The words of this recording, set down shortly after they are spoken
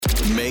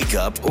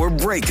Makeup or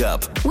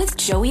Breakup with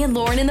Joey and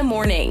Lauren in the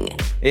morning.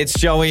 It's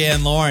Joey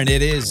and Lauren.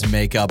 It is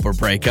Makeup or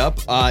Breakup.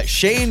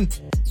 Shane,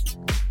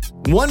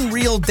 one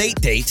real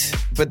date,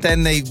 but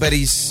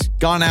he's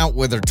gone out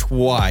with her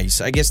twice.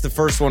 I guess the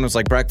first one was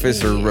like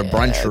breakfast or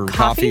brunch or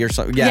coffee or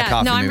something. Yeah,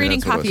 coffee. No, I'm reading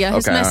coffee. Yeah,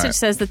 his message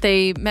says that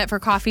they met for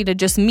coffee to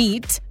just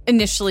meet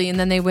initially, and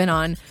then they went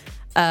on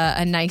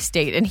a nice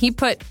date. And he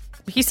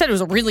said it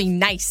was a really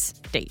nice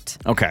date.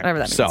 Okay. Whatever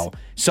that means.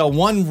 So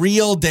one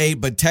real date,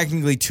 but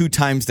technically 2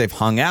 times they've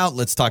hung out.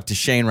 Let's talk to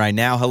Shane right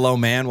now. Hello,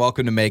 man.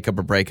 Welcome to Makeup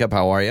or Breakup.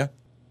 How are you?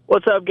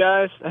 What's up,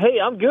 guys?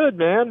 Hey, I'm good,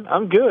 man.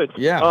 I'm good.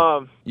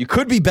 Yeah. You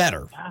could be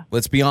better.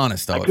 Let's be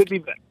honest, though. I could be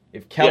better.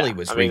 If Kelly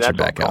was reaching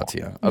back out to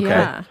you. Okay.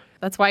 Yeah.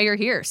 That's why you're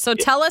here. So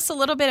tell us a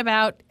little bit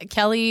about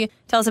Kelly.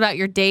 Tell us about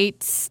your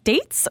dates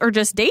or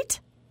just date?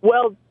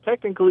 Well,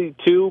 technically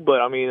 2, but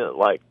I mean,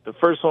 like, the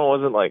first one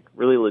wasn't, like,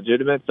 really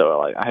legitimate, so,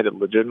 like, I had to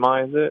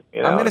legitimize it.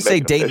 You know, I'm going to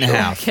say date and a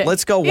half. Okay.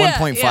 Let's go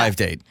 1.5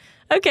 date.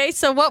 Okay,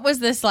 so what was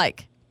this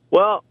like?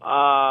 Well,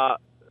 I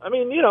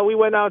mean, you know, we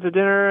went out to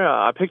dinner.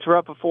 I picked her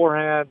up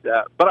beforehand,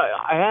 but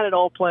I had it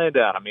all planned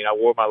out. I mean, I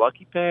wore my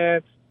lucky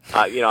pants.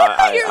 You know,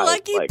 Your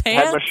lucky pants?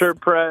 Had my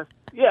shirt pressed.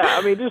 Yeah,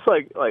 I mean, just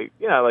like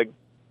you know, like,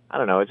 I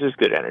don't know, it's just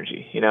good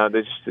energy. You know,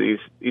 there's just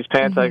these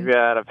pants like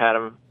that. I've had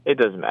them. It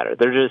doesn't matter.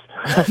 They're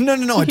just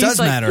No, it does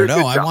matter.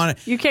 No, I want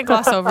to. You can't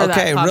gloss over that.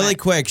 Okay, comment. really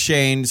quick,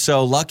 Shane.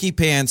 So, lucky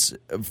pants.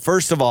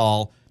 First of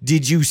all,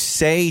 did you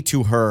say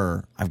to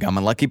her, "I've got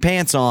my lucky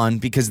pants on"?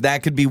 Because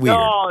that could be weird.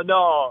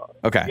 No.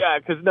 Okay. Yeah,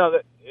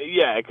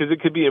 because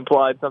it could be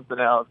implied something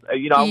else.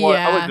 You know,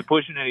 I wasn't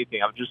pushing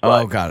anything. I'm just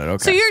like, got it.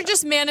 Okay. So you're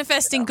just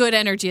manifesting good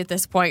energy at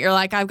this point. You're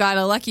like, I've got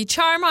a lucky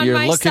charm on You're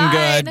my looking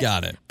side. good.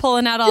 Got it.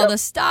 Pulling out all the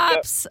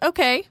stops. Yep.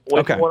 Okay.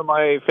 Went to one of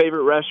my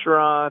favorite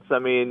restaurants. I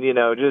mean, you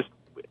know, just,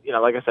 you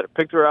know, like I said, I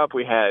picked her up.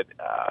 We had,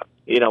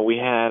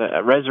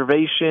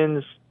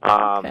 reservations.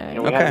 Okay.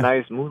 We had a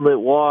nice moonlit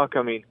walk.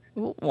 I mean,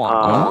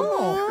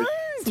 Wow.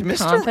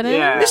 Confident.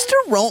 Yeah.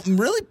 Mr.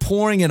 Really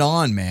pouring it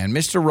on, man.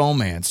 Mr.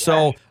 Romance.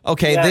 So,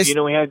 okay, yeah, this. you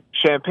know, we had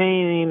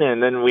champagne,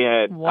 and then we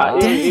had. Wow.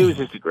 It was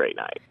just a great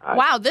night.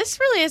 Wow, this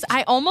really is.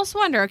 I almost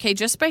wonder, okay,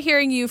 just by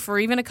hearing you for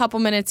even a couple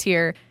minutes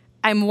here,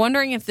 I'm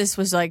wondering if this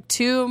was like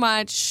too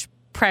much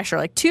pressure,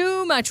 like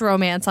too much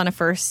romance on a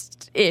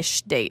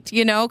first-ish date,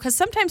 you know? Because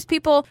sometimes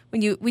people,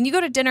 when you go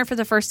to dinner for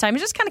the first time,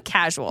 it's just kind of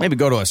casual. Maybe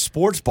go to a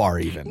sports bar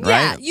even,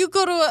 Yeah, right? you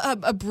go to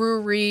a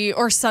brewery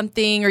or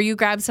something, or you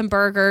grab some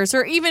burgers,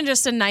 or even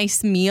just a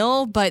nice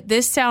meal, but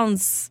this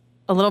sounds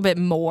a little bit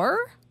more.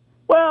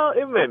 Well,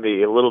 it may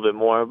be a little bit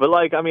more, but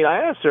like, I mean,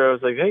 I asked her, I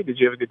was like, hey, did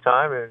you have a good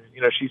time? And,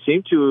 you know, she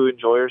seemed to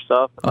enjoy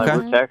herself. And Okay.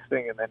 like, we're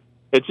texting, and then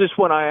it's just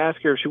when I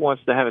ask her if she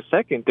wants to have a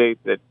second date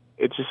that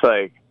it's just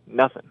like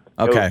nothing.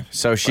 Okay,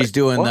 so she's like,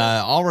 doing, what?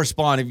 I'll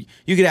respond. If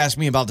you could ask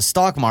me about the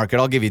stock market,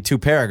 I'll give you 2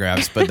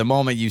 paragraphs, but the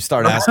moment you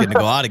start asking to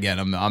go out again,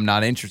 I'm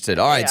not interested.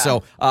 All right,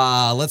 so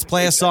let's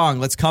play a song.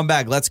 Let's come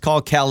back. Let's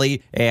call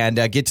Kelly and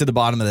get to the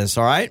bottom of this,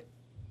 all right?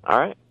 All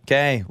right.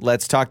 Okay,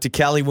 let's talk to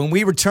Kelly when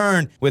we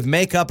return with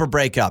Makeup or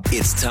Breakup.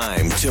 It's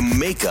time to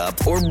make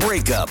up or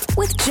break up.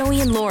 With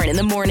Joey and Lauren in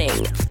the morning.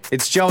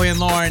 It's Joey and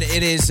Lauren.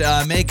 It is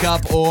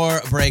Makeup or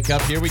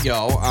Breakup. Here we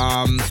go.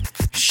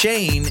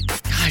 Shane,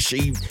 gosh,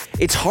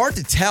 it's hard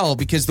to tell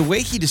because the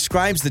way he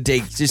describes the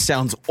date just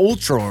sounds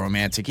ultra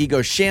romantic. He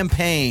goes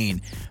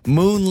champagne,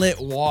 moonlit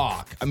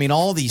walk. I mean,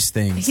 all these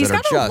things. He's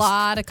that got are a just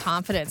lot of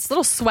confidence,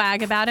 little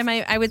swag about him,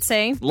 I would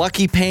say.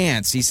 lucky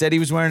pants. He said he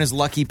was wearing his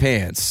lucky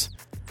pants.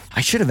 I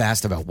should have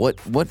asked about what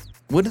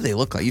do they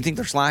look like? You think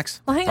they're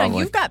slacks? Well, hang on. Probably.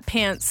 You've got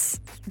pants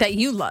that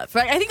you love,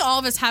 right? I think all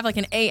of us have like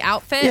an A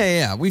outfit.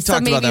 Yeah. We've So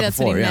talked about maybe that that's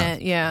what before. he Yeah.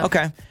 meant, yeah.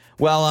 Okay.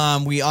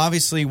 Well, we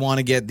obviously want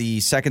to get the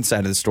second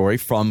side of the story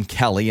from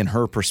Kelly and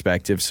her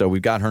perspective. So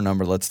we've got her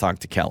number. Let's talk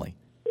to Kelly.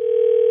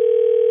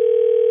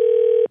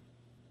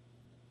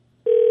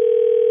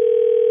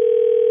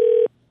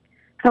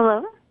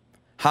 Hello?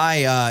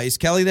 Hi, is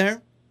Kelly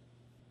there?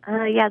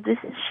 Yeah, this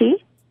is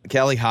she.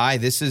 Kelly, hi.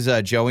 This is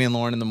Joey and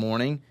Lauren in the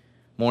morning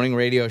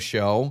radio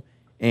show.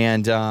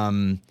 And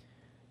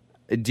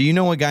do you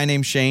know a guy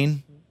named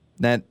Shane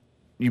that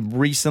you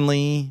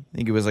recently, I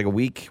think it was like a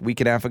week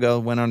and a half ago,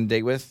 went on a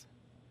date with?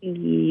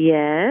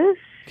 Yes.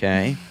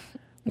 Okay.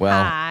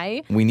 Well,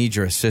 Hi. we need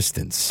your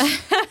assistance.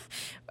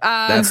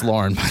 That's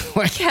Lauren, by the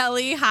way.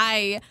 Kelly,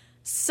 hi.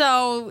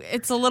 So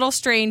it's a little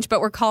strange, but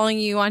we're calling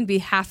you on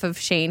behalf of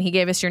Shane. He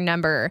gave us your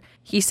number.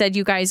 He said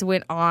you guys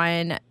went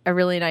on a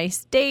really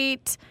nice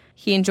date.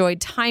 He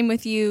enjoyed time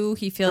with you.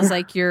 He feels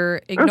like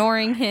you're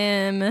ignoring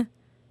him.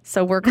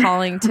 So we're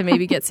calling to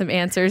maybe get some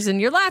answers.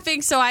 And you're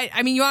laughing. So,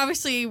 I mean, you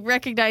obviously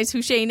recognize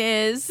who Shane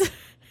is.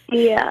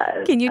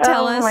 Yes. Can you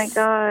tell us? Oh, my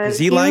God. Because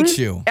he likes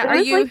you. It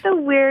was like the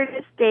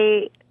weirdest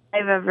date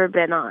I've ever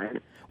been on.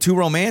 Too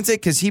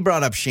romantic? Because he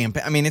brought up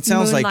champagne. I mean, it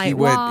sounds like he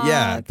Moonlight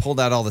walk. pulled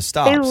out all the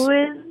stops. It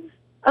was,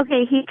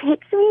 okay, he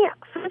picked me,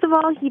 first of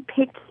all, he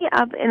picked me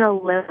up in a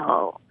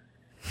limo.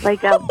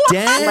 Like a,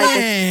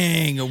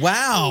 Dang.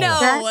 Wow.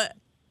 No.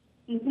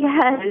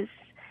 yes.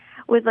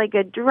 with like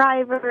a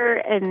driver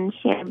and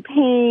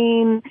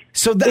champagne.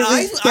 So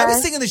I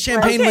was thinking the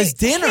champagne was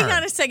dinner. Hang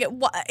on a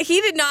second. He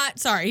did not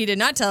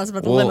tell us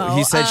about the Well, limo.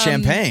 he said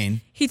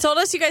champagne. He told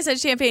us you guys had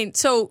champagne.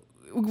 So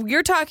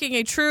you're talking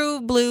a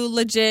true blue,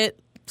 legit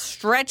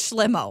stretch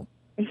limo.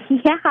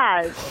 Yes.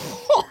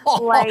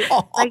 like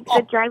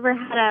the driver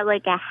had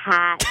a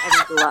hat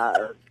and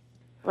gloves.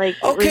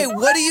 Okay,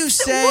 what do you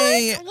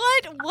say?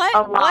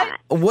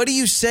 What do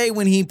you say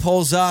when he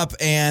pulls up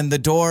and the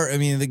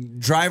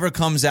driver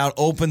comes out,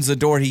 opens the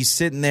door, he's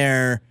sitting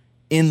there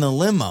in the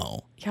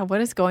limo? Yeah, what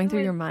is going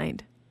through your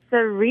mind?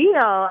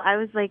 Surreal. I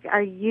was like,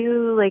 are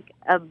you like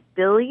a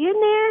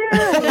billionaire?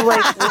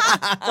 Like,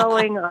 what's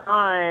going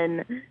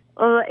on?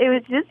 Well, it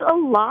was just a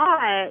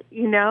lot,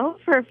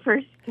 for a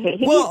first date.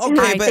 Well,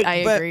 okay, I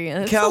agree.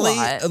 It's Kelly,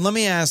 a lot. let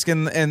me ask,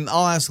 and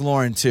I'll ask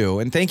Lauren too,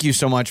 and thank you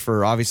so much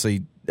for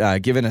obviously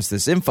giving us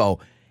this info.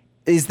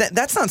 Is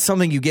that's not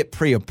something you get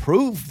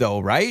pre-approved though,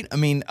 right? I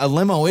mean, a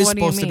limo is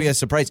supposed to be a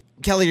surprise.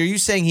 Kelly, are you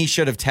saying he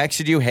should have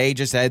texted you, hey,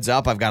 just heads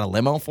up, I've got a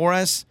limo for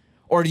us?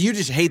 Or do you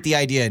just hate the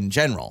idea in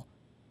general?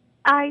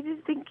 I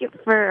just think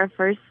for a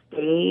first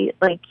date,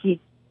 he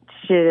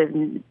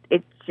should,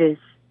 it's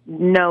just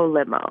no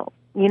limo.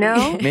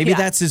 Maybe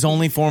that's his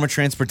only form of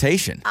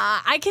transportation.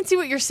 I can see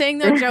what you're saying,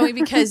 though, Joey,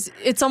 because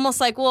it's almost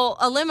like, well,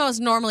 a limo is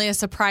normally a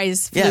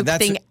surprise fluke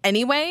thing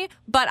anyway.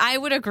 But I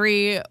would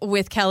agree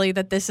with Kelly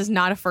that this is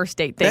not a first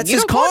date thing. That's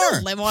his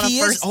car. Limo on a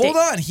first date. Hold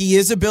on. He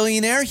is a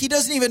billionaire. He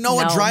doesn't even know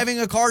what driving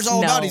a car is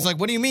all about. He's like,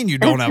 what do you mean you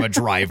don't have a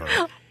driver?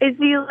 Is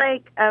he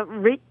like a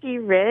Richie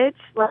Rich?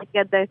 Like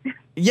at the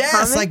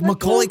Yes, like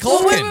Macaulay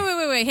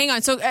Culkin. Wait. Hang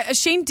on. So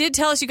Shane did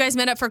tell us you guys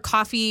met up for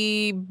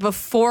coffee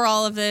before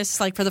all of this,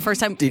 for the first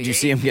time. Did you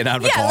see him get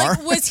out of a car?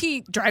 Was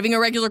he driving a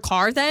regular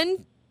car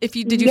then? Did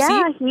you see?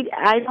 Yeah,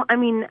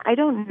 I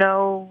don't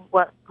know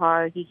what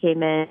car he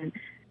came in.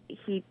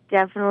 He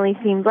definitely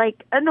seemed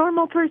like a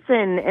normal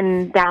person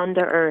and down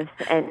to earth,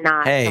 and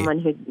not someone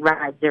who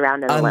rides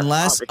around in a limo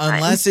all the time.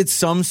 Unless it's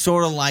some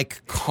sort of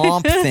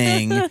comp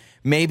thing.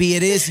 Maybe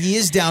it is. He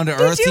is down to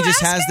earth. He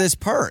just has this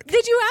perk.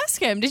 Did you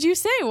ask him? Did you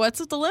say, what's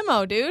with the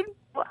limo, dude?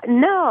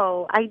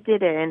 No, I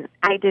didn't.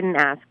 I didn't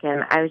ask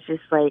him. I was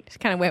just like...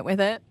 Just kind of went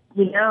with it?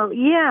 went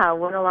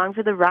along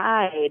for the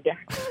ride.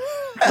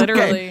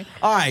 Literally. Okay.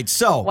 All right,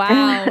 so...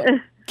 Wow.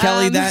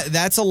 Kelly,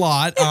 that's a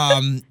lot.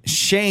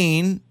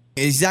 Shane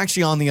is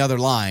actually on the other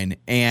line,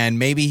 and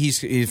maybe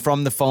he's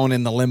from the phone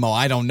in the limo.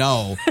 I don't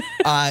know.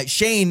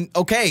 Shane,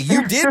 okay,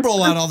 you did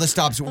roll out all the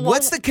stops.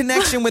 What's the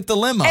connection with the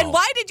limo? And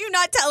why did you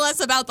not tell us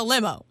about the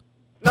limo?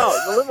 No,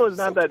 the limo is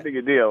not that big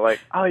a deal.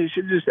 You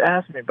should just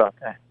ask me about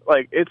that.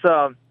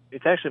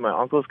 It's actually my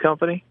uncle's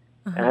company,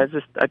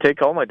 and I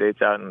take all my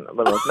dates out in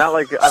limos. Not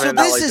like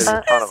this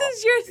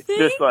is your thing.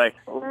 Just what?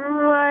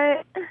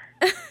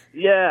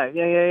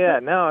 Yeah.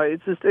 No,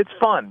 it's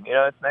fun.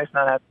 It's nice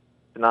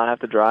not have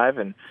to drive,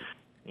 and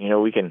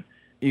we can.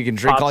 You can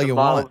drink all you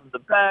want. In the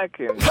back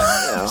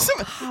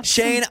and,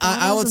 Shane,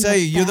 I will tell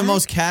you, you're the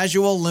most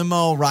casual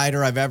limo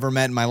rider I've ever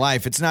met in my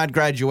life. It's not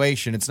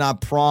graduation. It's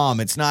not prom.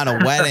 It's not a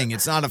wedding.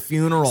 It's not a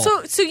funeral.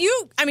 So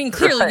you,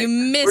 clearly you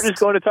missed We're just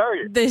going to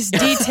Target. This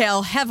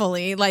detail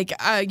heavily.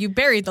 You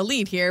buried the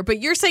lead here, but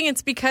you're saying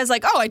it's because,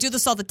 I do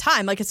this all the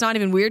time. It's not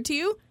even weird to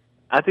you?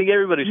 I think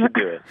everybody should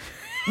do it.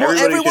 Well,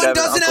 everyone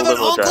doesn't have an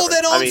uncle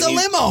that owns a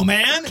limo,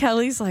 man.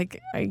 Kelly's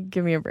like,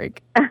 give me a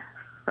break.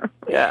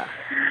 Yeah.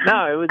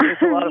 No,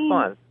 it's a lot of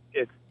fun.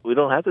 We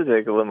don't have to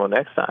take a limo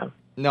next time.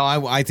 No,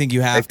 I think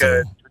you have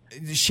to.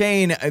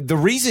 Shane, the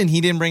reason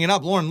he didn't bring it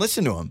up, Lauren,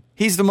 listen to him.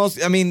 He's the most,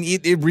 he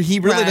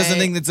really doesn't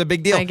think that's a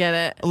big deal. I get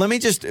it. Let me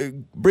just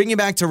bring you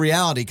back to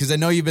reality, because I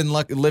know you've been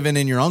living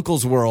in your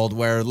uncle's world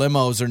where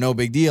limos are no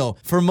big deal.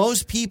 For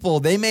most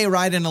people, they may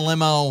ride in a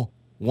limo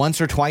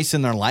once or twice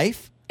in their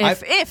life.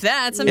 If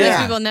that,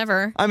 sometimes people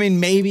never.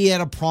 Maybe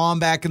at a prom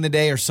back in the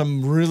day or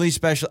some really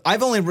special.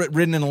 I've only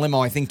ridden in a limo,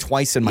 I think,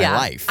 twice in my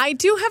life. I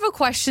do have a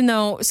question,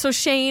 though. So,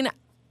 Shane,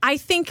 I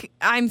think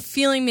I'm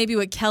feeling maybe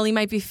what Kelly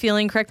might be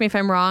feeling. Correct me if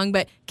I'm wrong.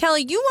 But,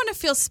 Kelly, you want to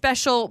feel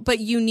special but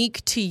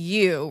unique to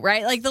you,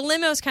 right? The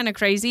limo is kind of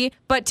crazy.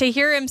 But to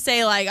hear him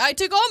say, I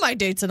took all my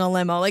dates in a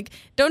limo.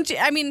 Don't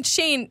you?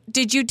 Shane,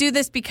 did you do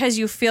this because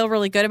you feel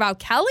really good about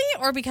Kelly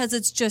or because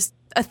it's just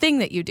a thing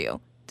that you do?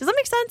 Does that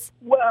make sense?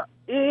 Well,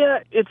 yeah,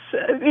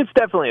 it's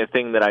definitely a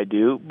thing that I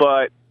do,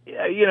 but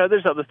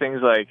there's other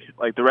things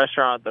like the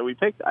restaurant that we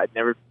picked. I'd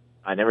never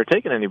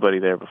taken anybody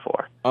there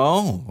before.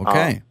 Oh,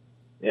 okay.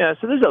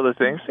 So there's other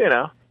things,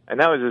 and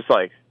that was just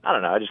I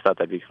don't know. I just thought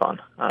that'd be fun.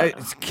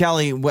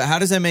 Kelly, how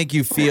does that make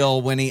you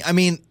feel when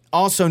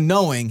also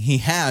knowing he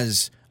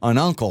has an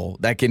uncle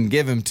that can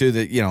give him to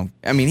the,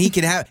 he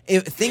could have.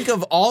 Think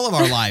of all of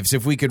our lives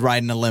if we could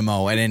ride in a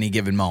limo at any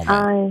given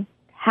moment.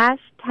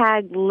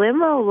 Hashtag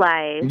limo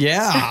life.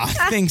 Yeah,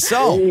 I think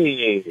so.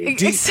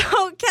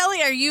 So,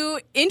 Kelly, are you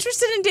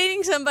interested in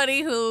dating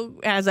somebody who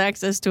has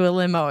access to a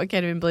limo? I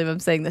can't even believe I'm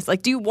saying this.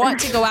 Do you want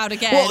to go out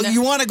again? Well,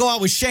 you want to go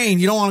out with Shane.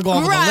 You don't want to go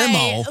out with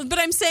a limo. But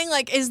I'm saying,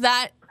 is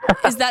that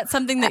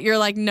something that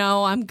you're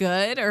no, I'm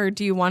good? Or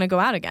do you want to go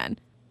out again?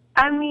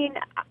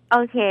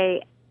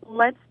 Okay,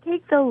 let's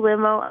take the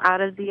limo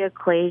out of the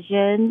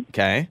equation.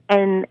 Okay.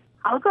 And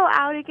I'll go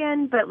out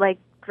again, but, like,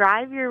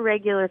 drive your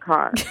regular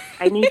car.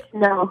 I need to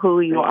know who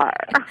you are.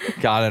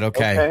 Got it.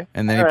 Okay.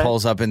 And then he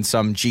pulls up in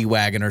some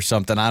G-Wagon or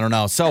something. I don't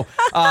know. So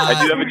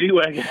I do have a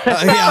G-Wagon.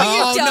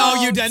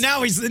 No, you don't.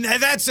 Now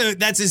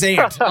that's his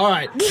aunt. All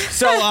right.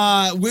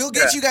 So we'll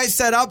get you guys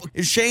set up.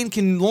 Shane,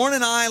 can Lauren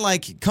and I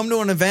like come to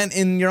an event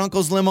in your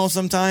uncle's limo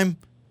sometime?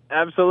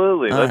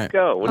 Absolutely. Let's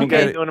go. What are you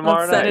guys doing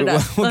tomorrow night?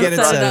 We'll get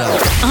it set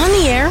up. On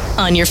the air,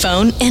 on your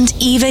phone, and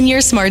even your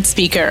smart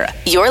speaker.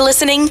 You're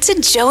listening to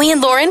Joey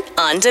and Lauren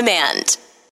on demand.